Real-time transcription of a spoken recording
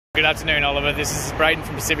Good afternoon, Oliver. This is Braden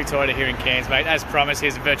from Pacific Toyota here in Cairns, mate. As promised,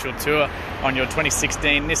 here's a virtual tour on your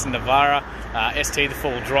 2016 Nissan Navara ST, the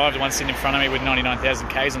full drive, the one sitting in front of me with 99,000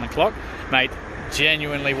 Ks on the clock. Mate,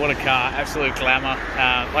 genuinely, what a car, absolute glamour.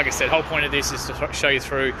 Like I said, whole point of this is to show you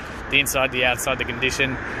through the inside, the outside, the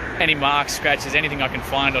condition, any marks, scratches, anything I can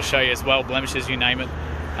find, I'll show you as well, blemishes, you name it.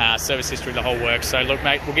 Service history, the whole works. So look,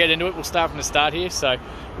 mate, we'll get into it. We'll start from the start here. So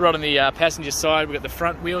right on the passenger side, we've got the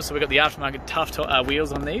front wheels. So we've got the aftermarket tough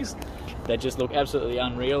wheels on these. They just look absolutely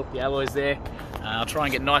unreal. The alloys there. I'll try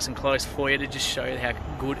and get nice and close for you to just show you how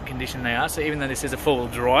good condition they are. So even though this is a four-wheel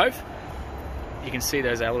drive, you can see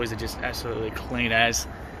those alloys are just absolutely clean as.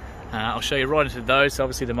 I'll show you right into those. So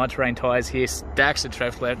obviously the mud terrain tyres here, stacks of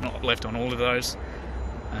tread left on all of those.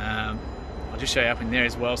 I'll just show you up in there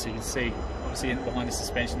as well so you can see obviously behind the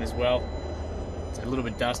suspension as well. It's a little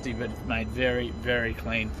bit dusty, but made very, very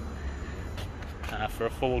clean. For a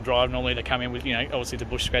four-wheel drive, normally they come in with, you know, obviously the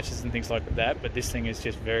bush scratches and things like that, but this thing is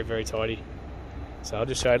just very, very tidy. So I'll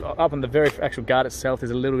just show you, up on the very actual guard itself,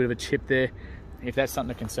 there's a little bit of a chip there. If that's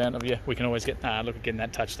something of concern of you, we can always get look at getting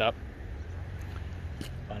that touched up.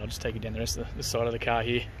 But I'll just take you down the rest of the side of the car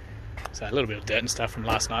here. So a little bit of dirt and stuff from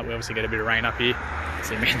last night. We obviously get a bit of rain up here.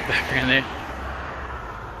 See me in the background there.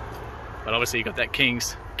 But obviously you've got that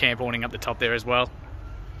King's camp awning up the top there as well.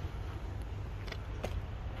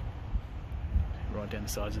 Right down the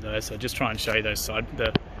sides of those. So just try and show you those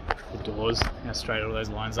the doors, how straight all those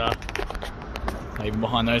lines are. Even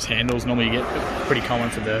behind those handles, normally you get pretty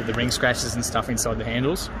common for the ring scratches and stuff inside the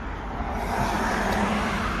handles.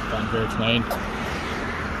 Done very clean.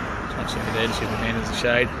 Try and show you there, just use my hand as a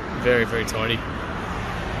shade. Very, very tidy.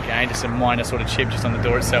 Again, just a minor sort of chip just on the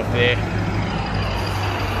door itself there.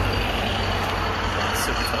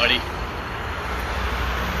 Super tidy.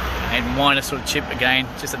 And minor sort of chip again,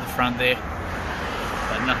 just at the front there.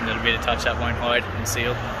 But nothing that a bit of touch up won't hide and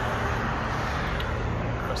seal.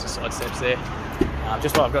 Across the side steps there.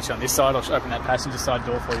 Just while I've got you on this side, I'll open that passenger side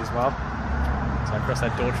door for you as well. So across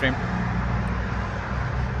that door trim.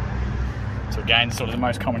 So again, sort of the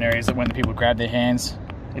most common areas that when the people grab their hands,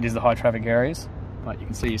 it is the high traffic areas. But you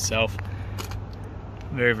can see yourself,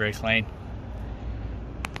 very, very clean.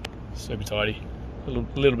 Super tidy. A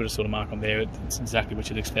little bit of sort of mark on there, but it's exactly what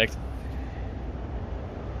you'd expect.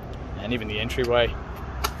 And even the entryway.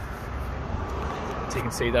 So you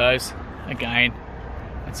can see those, again,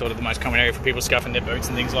 it's sort of the most common area for people scuffing their boots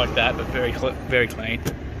and things like that, but very clean.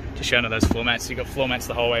 Just showing those floor mats. You've got floor mats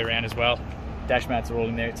the whole way around as well. Dash mats are all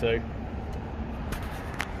in there too.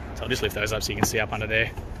 So I'll just lift those up so you can see up under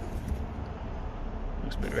there.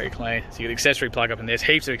 Looks very clean. So you got the accessory plug up in there. There's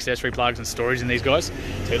heaps of accessory plugs and storage in these guys. So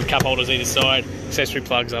you've got the cup holders either side, accessory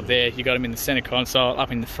plugs up there. You got them in the center console,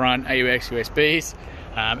 up in the front, AUX, USBs,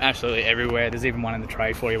 absolutely everywhere. There's even one in the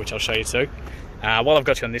tray for you, which I'll show you too. While I've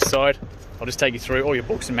got you on this side, I'll just take you through all your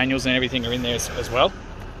books and manuals and everything are in there as well.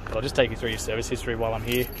 But I'll just take you through your service history while I'm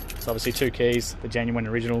here. So obviously 2 keys, the genuine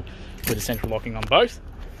original with the central locking on both.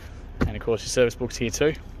 And of course your service books here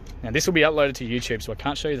too. Now this will be uploaded to YouTube, so I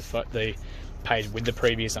can't show you the page with the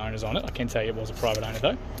previous owners on it. I can tell you it was a private owner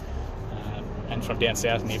though. And from down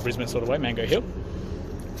south near Brisbane sort of way, Mango Hill.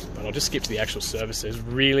 But I'll just skip to the actual services.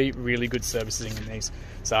 Really, really good servicing in these.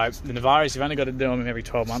 So the Navaras, you've only got to do them every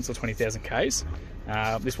 12 months or 20,000 Ks.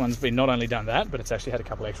 This one's been not only done that, but it's actually had a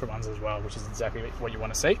couple extra ones as well, which is exactly what you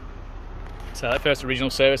want to see. So that first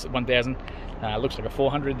original service at 1,000, looks like a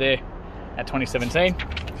 400 there at 2017.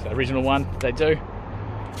 So the original one they do.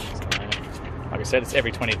 So, like I said, it's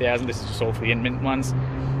every 20,000. This is just all for the in-mint ones.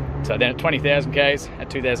 So then at 20,000 Ks at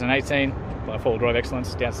 2018 by Full Drive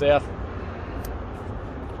Excellence down south.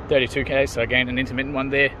 32 Ks, so again an intermittent one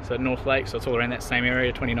there, so North Lake, so it's all around that same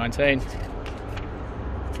area, 2019.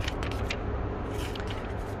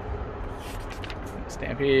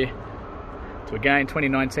 Stamp here. So again,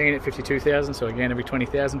 2019 at 52,000, so again every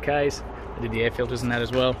 20,000 Ks. I did the air filters and that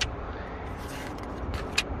as well.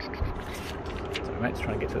 So mate, just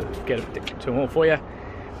trying to get to them all for you.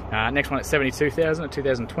 Next one at 72,000 at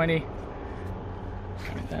 2020.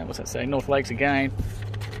 What's that say? North Lakes again.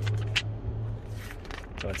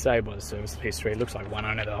 So I'd say by the service history, it looks like one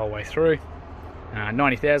owner the whole way through.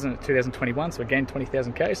 90,000 at 2021, so again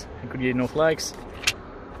 20,000 Ks. Goodyear North Lakes.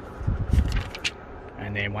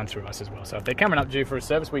 And then one through us as well. So if they're coming up due for a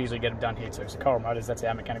service, we usually get them done here too. So Coral Motors, that's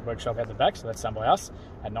our mechanic workshop at the back, so that's done by us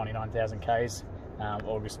at 99,000 Ks,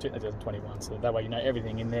 August 2021. So that way you know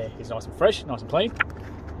everything in there is nice and fresh, nice and clean.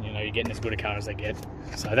 And you know you're getting as good a car as they get.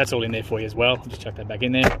 So that's all in there for you as well. I'll just chuck that back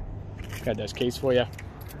in there. Grab those keys for you.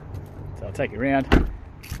 So I'll take you around.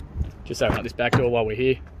 Just open up this back door while we're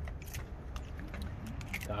here.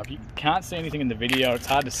 So if you can't see anything in the video, it's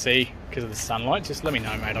hard to see because of the sunlight, just let me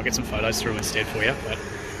know, mate. I'll get some photos through instead for you, but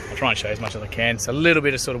I'll try and show you as much as I can. So a little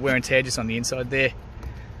bit of sort of wear and tear just on the inside there.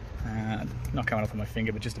 Not coming off on my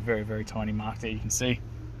finger, but just a very, very tiny mark there you can see.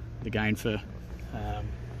 Again, for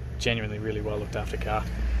genuinely really well looked after car.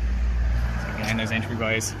 So again, those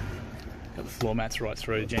entryways, got the floor mats right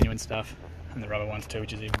through, the genuine stuff, and the rubber ones too,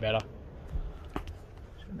 which is even better.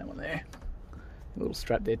 That one there, a little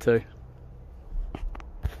strap there too.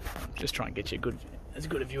 Just try and get you as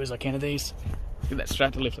good a view as I can of these. Get that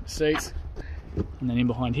strap to lift up the seats, and then in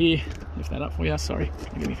behind here, lift that up for you. Sorry,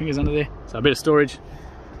 get my fingers under there. So a bit of storage,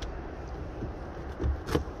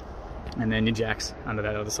 and then your jacks under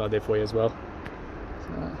that other side there for you as well.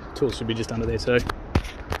 So, tools should be just under there too.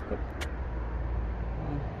 There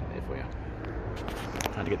for you.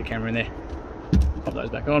 Hard to get the camera in there. Pop those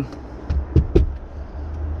back on.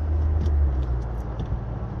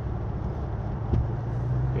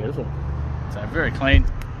 Beautiful. So very clean.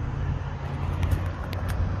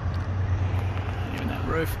 Even that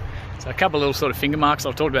roof. So a couple of little sort of finger marks.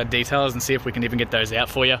 I've talked about details and see if we can even get those out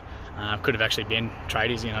for you. Could have actually been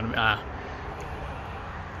tradies, you know,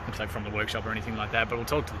 looks like from the workshop or anything like that, but we'll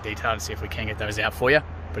talk to the detail and see if we can get those out for you.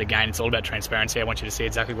 But again, it's all about transparency. I want you to see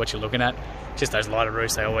exactly what you're looking at. Just those lighter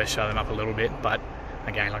roofs, they always show them up a little bit, but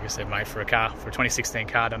again, like I said, mate, for a 2016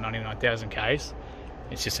 car done 99,000 Ks,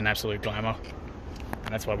 it's just an absolute glamour.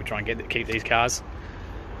 And that's why we try and keep these cars.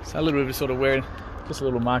 So a little bit of sort of wear, just a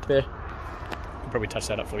little mark there. I'll probably touch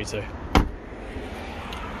that up for you too.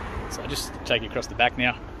 So I'll just take you across the back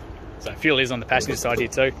now. So fuel is on the passenger side here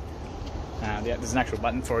too. There's an actual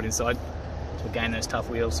button for it inside to gain those tough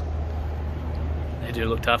wheels. They do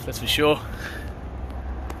look tough, that's for sure.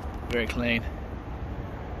 Very clean.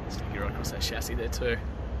 Let's take you right across that chassis there too.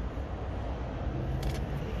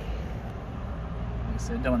 Like I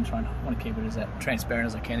said, I want to keep it as transparent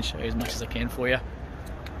as I can, show you as much as I can for you.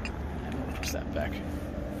 And we'll push that back.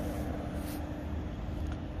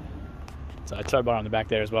 So a tow bar on the back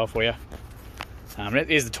there as well for you.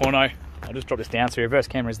 Here's the tonneau. I'll just drop this down. So your reverse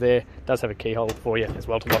camera's there. It does have a keyhole for you as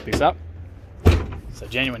well to lock this up. So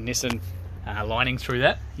genuine Nissan lining through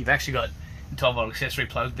that. You've actually got a 12-volt accessory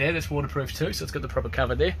plug there that's waterproof too, so it's got the proper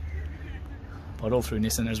cover there. But all through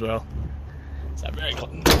Nissan as well. So very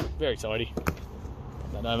tidy.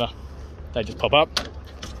 Pop that over. They just pop up and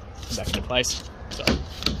back into place. So a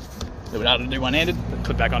little bit harder to do one-handed, but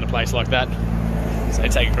put back onto place like that. So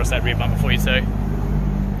take across that rear bumper for you too.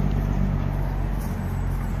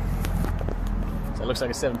 So it looks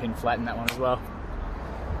like a 7-pin flat in that one as well.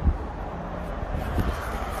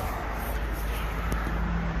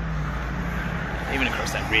 Even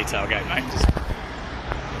across that rear tailgate, mate. Just, like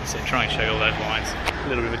I said, try and show you all those lines. A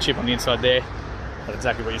little bit of a chip on the inside there, but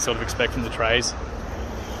exactly what you sort of expect from the trays. So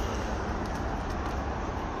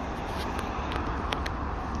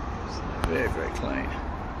very, very clean.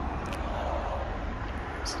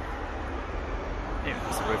 Even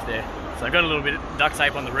there's the roof there. So I've got a little bit of duct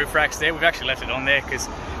tape on the roof racks there. We've actually left it on there because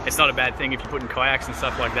it's not a bad thing if you're putting kayaks and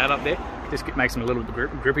stuff like that up there. Just makes them a little bit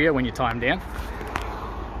grippier when you tie them down.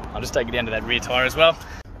 I'll just take you down to that rear tyre as well.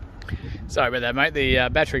 Sorry about that, mate. The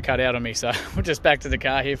battery cut out on me, so we're just back to the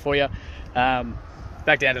car here for you.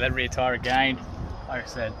 Back down to that rear tyre again. Like I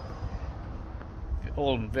said,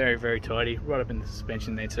 all of them very, very tidy. Right up in the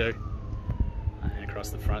suspension there too. And across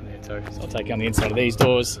the front there too. So I'll take you on the inside of these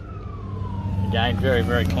doors. Again, very,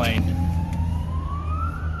 very clean.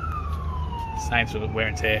 Same sort of wear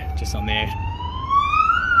and tear just on there.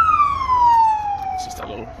 It's just a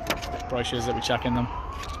little brochures that we chuck in them.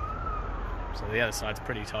 So the other side's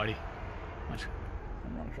pretty tidy.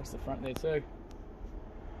 And right across the front there too.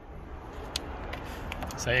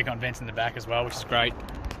 So aircon vents in the back as well, which is great.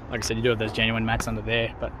 Like I said, you do have those genuine mats under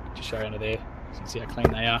there, but just show you under there so you can see how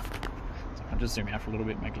clean they are. So I'll just zoom out for a little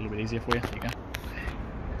bit, make it a little bit easier for you. There you go.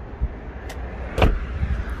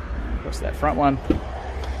 Across that front one.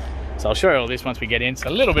 So I'll show you all this once we get in. So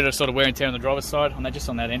a little bit of sort of wear and tear on the driver's side on that, just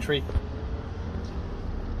on that entry.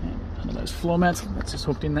 And under those floor mats, that's just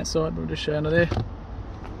hooked in that side, but we'll just show you under there.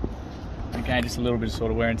 Again, just a little bit of sort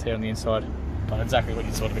of wear and tear on the inside, but exactly what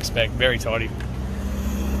you'd sort of expect, very tidy.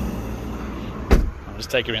 I'll just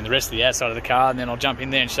take you around the rest of the outside of the car and then I'll jump in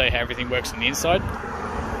there and show you how everything works on the inside.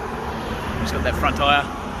 Just got that front tyre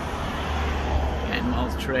and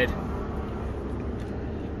miles of tread.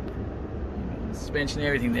 Suspension,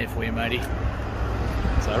 everything there for you, matey.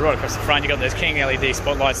 So right across the front, you've got those King LED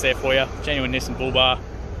spotlights there for you. Genuine Nissan bull bar.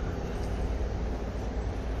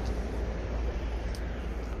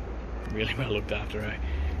 Really well looked after, eh?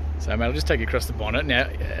 So mate, I'll just take you across the bonnet. Now,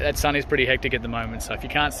 that sun is pretty hectic at the moment, so if you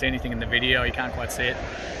can't see anything in the video, you can't quite see it,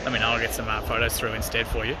 let me know, I'll get some photos through instead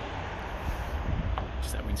for you.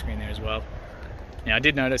 just that windscreen there as well. Now I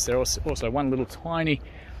did notice there was also one little tiny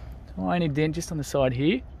dent just on the side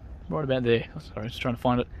here, right about there. Oh, sorry, I'm just trying to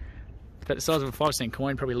find it. It's about the size of a 5-cent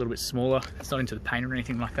coin, probably a little bit smaller. It's not into the paint or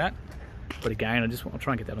anything like that. But again, I'll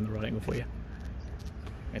try and get that on the right angle for you.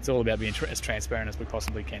 It's all about being as transparent as we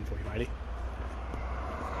possibly can for you, matey.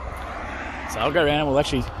 So I'll go around and we'll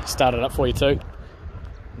actually start it up for you too.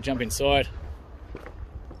 Jump inside.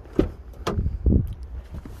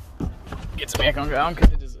 Get some aircon going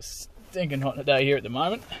because it is a stinking hot day here at the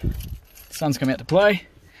moment. The sun's come out to play.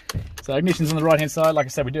 So ignition's on the right hand side. Like I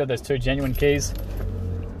said, we do have those 2 genuine keys.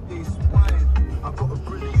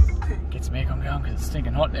 Get some aircon going because it's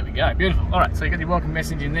stinking hot. There we go, beautiful. Alright, so you got your welcome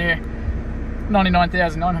message in there.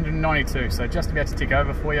 99,992, so just about to tick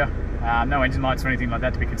over for you. No engine lights or anything like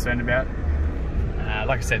that to be concerned about.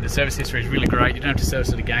 Like I said, the service history is really great. You don't have to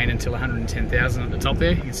service it again until 110,000 at the top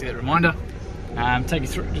there. You can see that reminder. Take you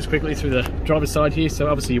through just quickly through the driver's side here. So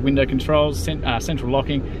obviously your window controls, central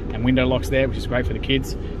locking and window locks there, which is great for the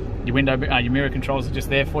kids. Your your mirror controls are just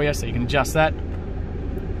there for you, so you can adjust that.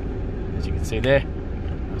 As you can see there,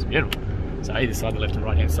 that's beautiful. So either side, the left and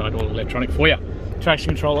right hand side, all electronic for you. Traction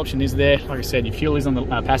control option is there. Like I said, your fuel is on the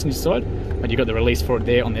passenger side, but you've got the release for it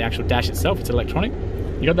there on the actual dash itself. It's electronic.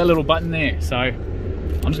 You got that little button there, so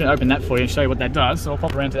I'm just going to open that for you and show you what that does. So I'll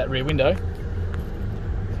pop around to that rear window. So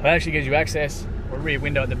that actually gives you access, or a rear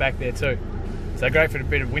window at the back there too. So great for a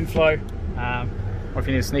bit of wind flow, or if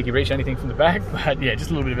you need a sneaky reach anything from the back. But yeah,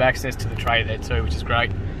 just a little bit of access to the tray there too, which is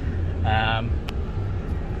great.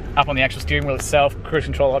 Up on the actual steering wheel itself, cruise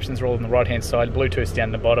control options are all on the right hand side, Bluetooth's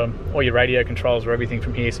down the bottom, all your radio controls are everything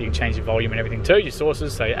from here, so you can change your volume and everything too, your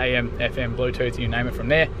sources, so AM, FM, Bluetooth, you name it from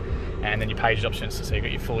there, and then your page options, so you've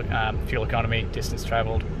got your full fuel economy, distance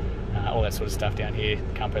travelled, all that sort of stuff down here,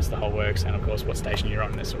 compass, the whole works, and of course what station you're on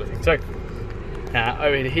and that sort of thing too.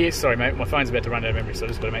 Over here, sorry mate, my phone's about to run out of memory, so I've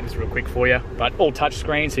just got to make this real quick for you, but all touch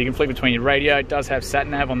screen, so you can flick between your radio. It does have sat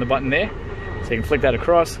nav on the button there, so you can flick that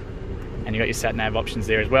across. And you've got your sat nav options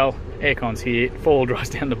there as well. Aircon's here, 4-wheel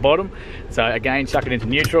drive's down the bottom. So again, chuck it into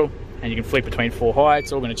neutral and you can flick between 4 high.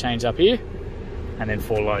 It's all going to change up here. And then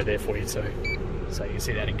 4 low there for you too. So you can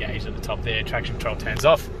see that engaged at the top there. Traction control turns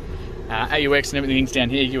off. AUX and everything's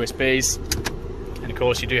down here, USBs. And of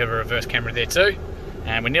course you do have a reverse camera there too.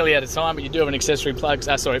 And we're nearly out of time, but you do have an accessory plug.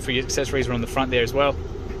 Sorry, for your accessories are on the front there as well.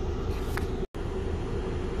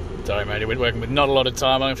 Sorry mate, we're working with not a lot of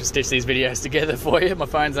time. I'm going to stitch these videos together for you. My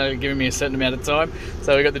phone's only giving me a certain amount of time.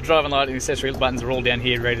 So we've got the driving light and accessory buttons are all down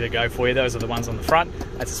here ready to go for you. Those are the ones on the front.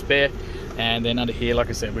 That's a spare. And then under here, like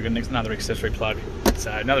I said, we've got another accessory plug.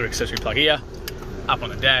 So another accessory plug here, up on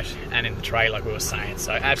the dash and in the tray like we were saying.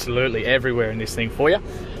 So absolutely everywhere in this thing for you.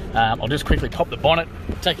 I'll just quickly pop the bonnet,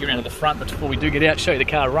 take you around to the front, but before we do get out, show you the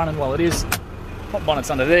car running while it is. Pop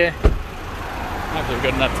bonnet's under there. Hopefully we've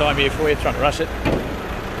got enough time here for you, trying to rush it.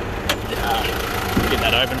 Get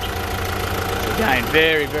that open. Again,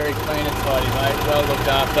 very, very clean and tidy, mate. Well looked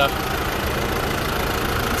after.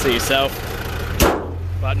 See yourself.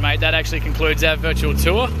 But mate, that actually concludes our virtual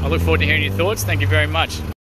tour. I look forward to hearing your thoughts. Thank you very much.